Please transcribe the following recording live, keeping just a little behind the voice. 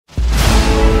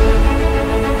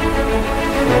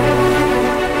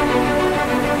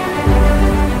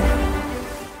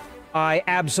I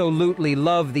absolutely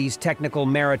love these technical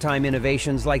maritime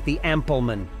innovations like the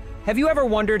Ampelmann. Have you ever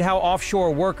wondered how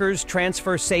offshore workers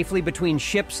transfer safely between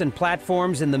ships and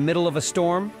platforms in the middle of a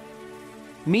storm?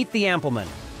 Meet the Ampelmann,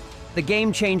 the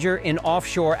game changer in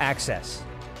offshore access.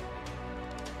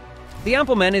 The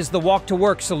Ampelmann is the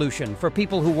walk-to-work solution for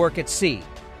people who work at sea.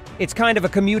 It's kind of a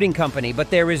commuting company, but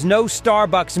there is no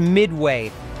Starbucks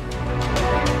midway.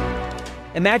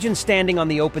 Imagine standing on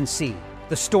the open sea,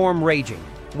 the storm raging,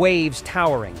 waves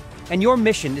towering, and your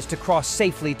mission is to cross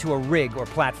safely to a rig or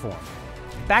platform.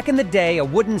 Back in the day, a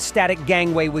wooden static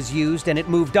gangway was used and it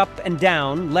moved up and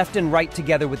down, left and right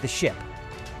together with the ship,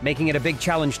 making it a big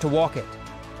challenge to walk it.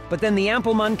 But then the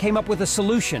Ampelmann came up with a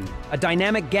solution, a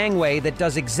dynamic gangway that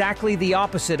does exactly the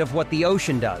opposite of what the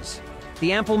ocean does.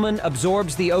 The Ampelmann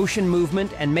absorbs the ocean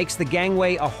movement and makes the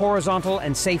gangway a horizontal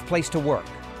and safe place to work.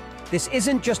 This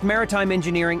isn't just maritime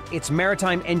engineering, it's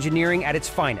maritime engineering at its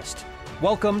finest.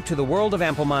 Welcome to the world of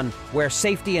Ampelmann, where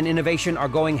safety and innovation are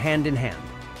going hand in hand.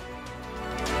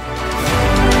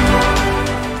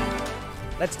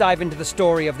 Let's dive into the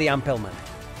story of the Ampelmann.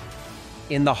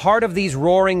 In the heart of these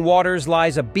roaring waters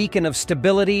lies a beacon of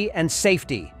stability and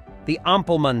safety, the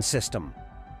Ampelmann system.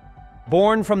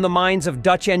 Born from the minds of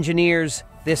Dutch engineers,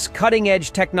 this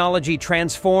cutting-edge technology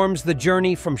transforms the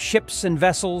journey from ships and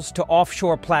vessels to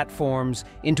offshore platforms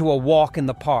into a walk in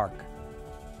the park,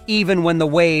 even when the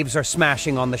waves are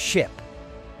smashing on the ship.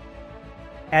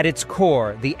 At its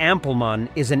core, the Ampelmann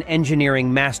is an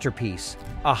engineering masterpiece,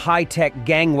 a high-tech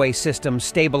gangway system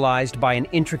stabilized by an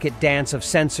intricate dance of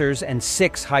sensors and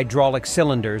 6 hydraulic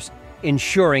cylinders,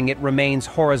 ensuring it remains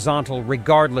horizontal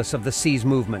regardless of the sea's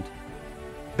movement.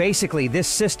 Basically, this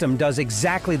system does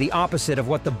exactly the opposite of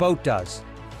what the boat does.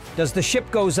 Does the ship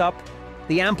goes up,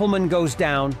 the Ampelmann goes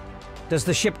down. Does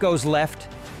the ship goes left,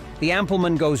 the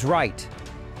Ampelmann goes right.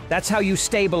 That's how you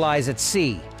stabilize at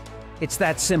sea. It's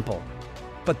that simple.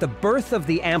 But the birth of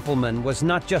the Ampelmann was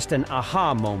not just an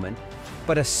aha moment,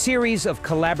 but a series of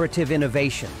collaborative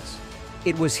innovations.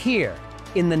 It was here,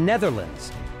 in the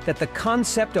Netherlands, that the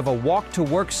concept of a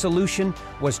walk-to-work solution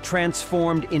was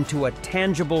transformed into a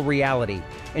tangible reality,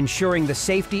 ensuring the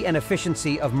safety and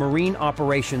efficiency of marine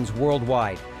operations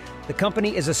worldwide. The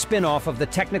company is a spin-off of the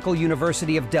Technical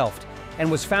University of Delft and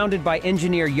was founded by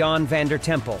engineer Jan van der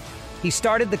Tempel. He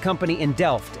started the company in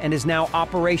Delft and is now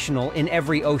operational in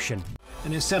every ocean.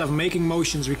 And instead of making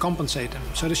motions, we compensate them.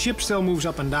 So the ship still moves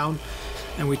up and down,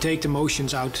 and we take the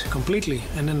motions out completely,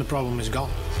 and then the problem is gone.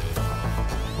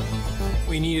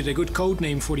 We needed a good code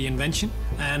name for the invention,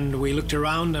 and we looked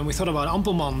around and we thought about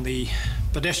Ampelmann, the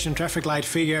pedestrian traffic light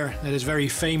figure that is very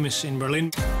famous in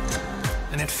Berlin.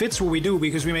 And it fits what we do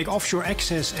because we make offshore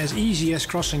access as easy as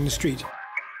crossing the street.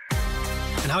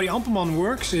 And how the Ampelmann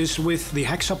works is with the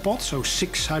hexapod, so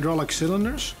 6 hydraulic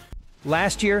cylinders.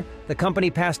 Last year, the company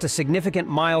passed a significant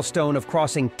milestone of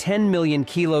crossing 10 million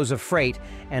kilos of freight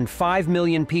and 5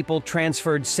 million people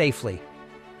transferred safely.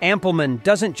 Ampelmann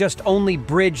doesn't just only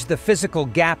bridge the physical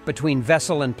gap between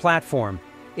vessel and platform,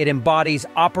 it embodies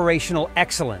operational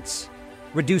excellence,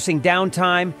 reducing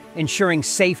downtime, ensuring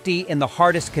safety in the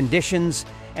hardest conditions,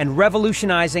 and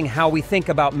revolutionizing how we think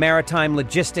about maritime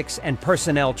logistics and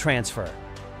personnel transfer.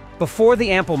 Before the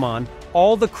Ampelmann,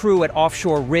 all the crew at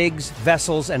offshore rigs,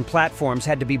 vessels, and platforms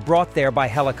had to be brought there by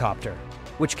helicopter,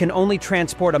 which can only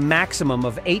transport a maximum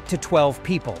of 8 to 12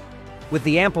 people. With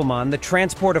the Ampelmann, the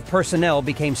transport of personnel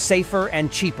became safer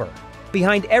and cheaper.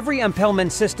 Behind every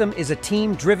Ampelmann system is a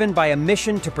team driven by a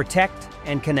mission to protect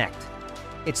and connect.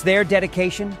 It's their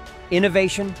dedication,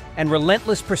 innovation, and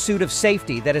relentless pursuit of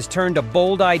safety that has turned a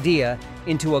bold idea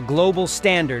into a global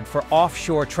standard for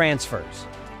offshore transfers.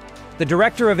 The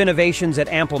director of innovations at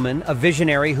Ampelmann, a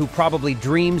visionary who probably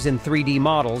dreams in 3D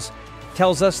models,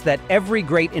 tells us that every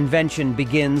great invention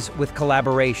begins with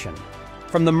collaboration.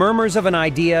 From the murmurs of an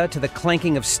idea to the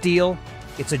clanking of steel,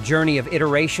 it's a journey of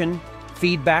iteration,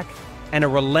 feedback, and a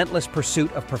relentless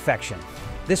pursuit of perfection.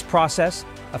 This process,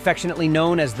 affectionately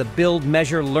known as the build,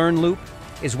 measure, learn loop,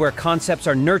 is where concepts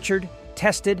are nurtured,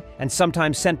 tested, and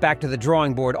sometimes sent back to the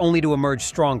drawing board only to emerge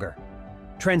stronger.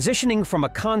 Transitioning from a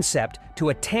concept to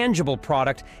a tangible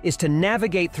product is to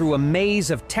navigate through a maze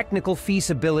of technical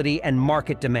feasibility and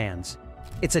market demands.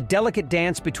 It's a delicate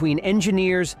dance between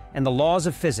engineers and the laws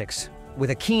of physics,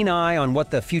 with a keen eye on what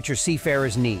the future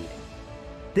seafarers need.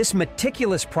 This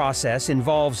meticulous process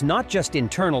involves not just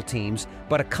internal teams,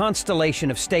 but a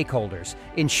constellation of stakeholders,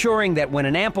 ensuring that when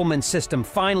an Ampelmann system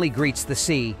finally greets the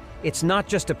sea, it's not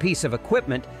just a piece of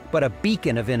equipment, but a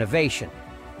beacon of innovation.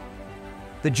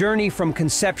 The journey from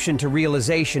conception to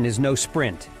realization is no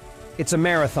sprint. It's a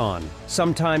marathon,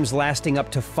 sometimes lasting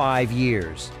up to 5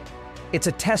 years. It's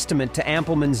a testament to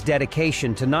Ampelmann's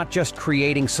dedication to not just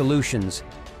creating solutions,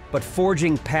 but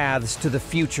forging paths to the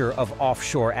future of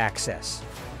offshore access.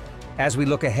 As we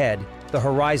look ahead, the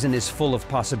horizon is full of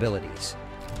possibilities.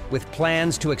 With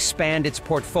plans to expand its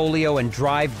portfolio and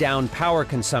drive down power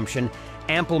consumption,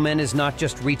 Ampelmann is not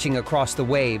just reaching across the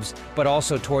waves, but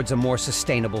also towards a more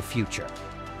sustainable future.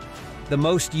 The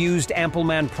most used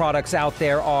Ampelmann products out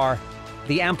there are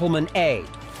the Ampelmann A,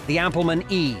 the Ampelmann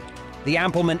E, the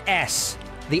Ampelmann S,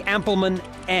 the Ampelmann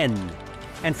N.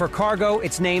 And for cargo,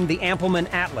 it's named the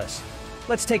Ampelmann Atlas.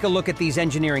 Let's take a look at these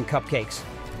engineering cupcakes.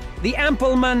 The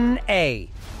Ampelmann A.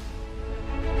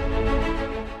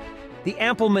 The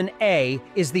Ampelmann A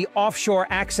is the offshore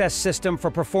access system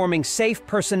for performing safe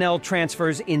personnel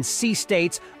transfers in sea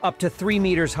states up to 3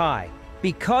 meters high.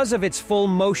 Because of its full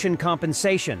motion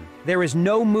compensation, there is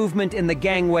no movement in the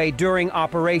gangway during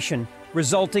operation,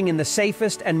 resulting in the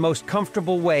safest and most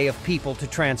comfortable way of people to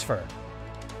transfer.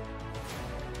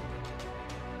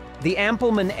 The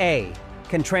Ampelmann A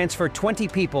can transfer 20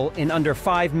 people in under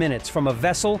 5 minutes from a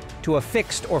vessel to a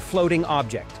fixed or floating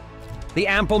object. The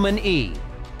Ampelmann E.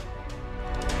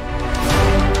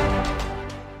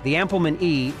 The Ampelmann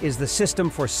E is the system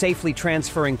for safely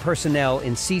transferring personnel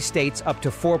in sea states up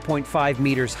to 4.5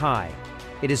 meters high.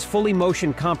 It is fully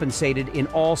motion compensated in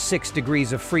all 6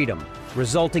 degrees of freedom,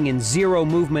 resulting in zero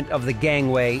movement of the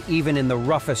gangway even in the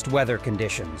roughest weather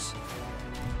conditions.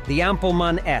 The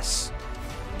Ampelmann S.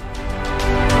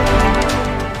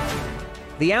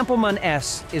 The Ampelmann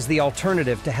S is the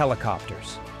alternative to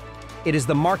helicopters. It is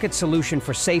the market solution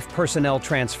for safe personnel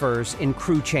transfers in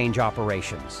crew change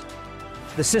operations.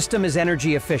 The system is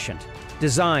energy efficient,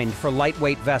 designed for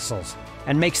lightweight vessels,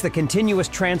 and makes the continuous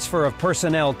transfer of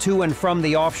personnel to and from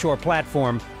the offshore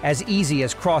platform as easy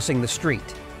as crossing the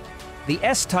street. The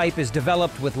S-type is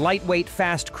developed with lightweight,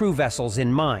 fast crew vessels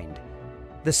in mind.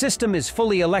 The system is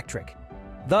fully electric,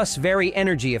 thus very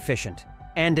energy efficient,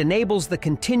 and enables the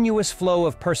continuous flow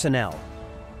of personnel.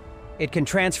 It can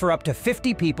transfer up to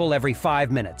 50 people every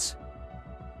 5 minutes.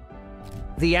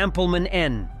 The Ampelmann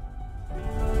N.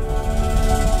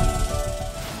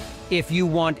 If you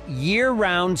want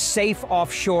year-round safe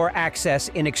offshore access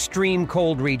in extreme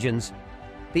cold regions,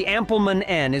 the Ampelmann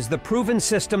N is the proven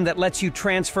system that lets you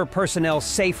transfer personnel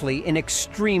safely in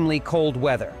extremely cold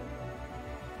weather.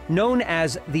 Known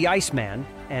as the Iceman,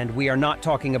 and we are not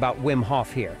talking about Wim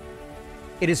Hof here,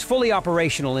 it is fully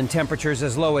operational in temperatures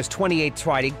as low as 28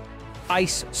 Twidig,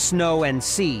 ice, snow, and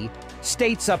sea,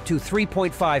 states up to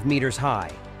 3.5 meters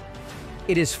high.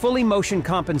 It is fully motion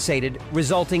compensated,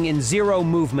 resulting in zero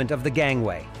movement of the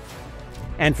gangway.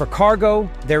 And for cargo,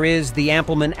 there is the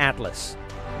Ampelmann Atlas.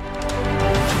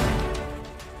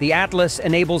 The Atlas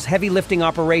enables heavy lifting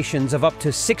operations of up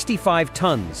to 65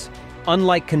 tons.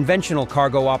 Unlike conventional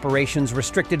cargo operations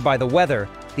restricted by the weather,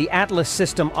 the Atlas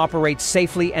system operates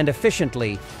safely and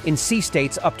efficiently in sea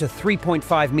states up to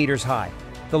 3.5 meters high.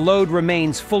 The load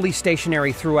remains fully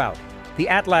stationary throughout. The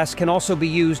Atlas can also be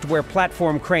used where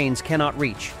platform cranes cannot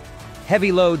reach.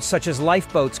 Heavy loads such as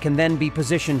lifeboats can then be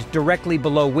positioned directly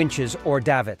below winches or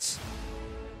davits.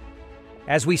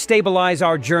 As we stabilize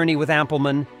our journey with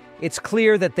Ampelmann, it's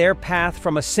clear that their path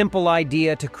from a simple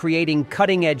idea to creating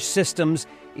cutting-edge systems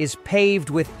is paved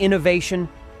with innovation,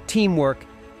 teamwork,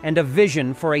 and a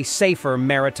vision for a safer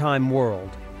maritime world.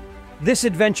 This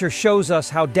adventure shows us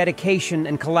how dedication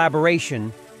and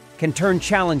collaboration can turn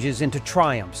challenges into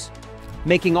triumphs,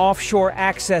 making offshore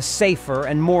access safer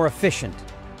and more efficient.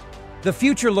 The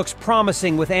future looks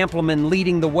promising with Ampelmann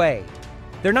leading the way.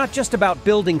 They're not just about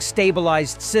building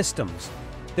stabilized systems.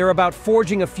 They're about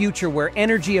forging a future where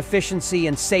energy efficiency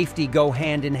and safety go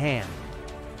hand in hand.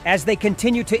 As they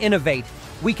continue to innovate,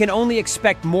 we can only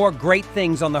expect more great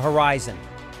things on the horizon.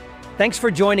 Thanks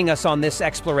for joining us on this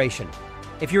exploration.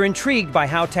 If you're intrigued by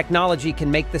how technology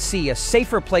can make the sea a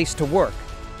safer place to work,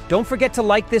 don't forget to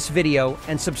like this video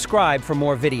and subscribe for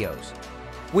more videos.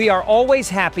 We are always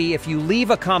happy if you leave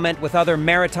a comment with other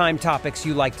maritime topics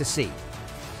you like to see.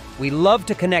 We love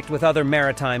to connect with other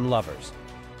maritime lovers.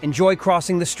 Enjoy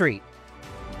crossing the street.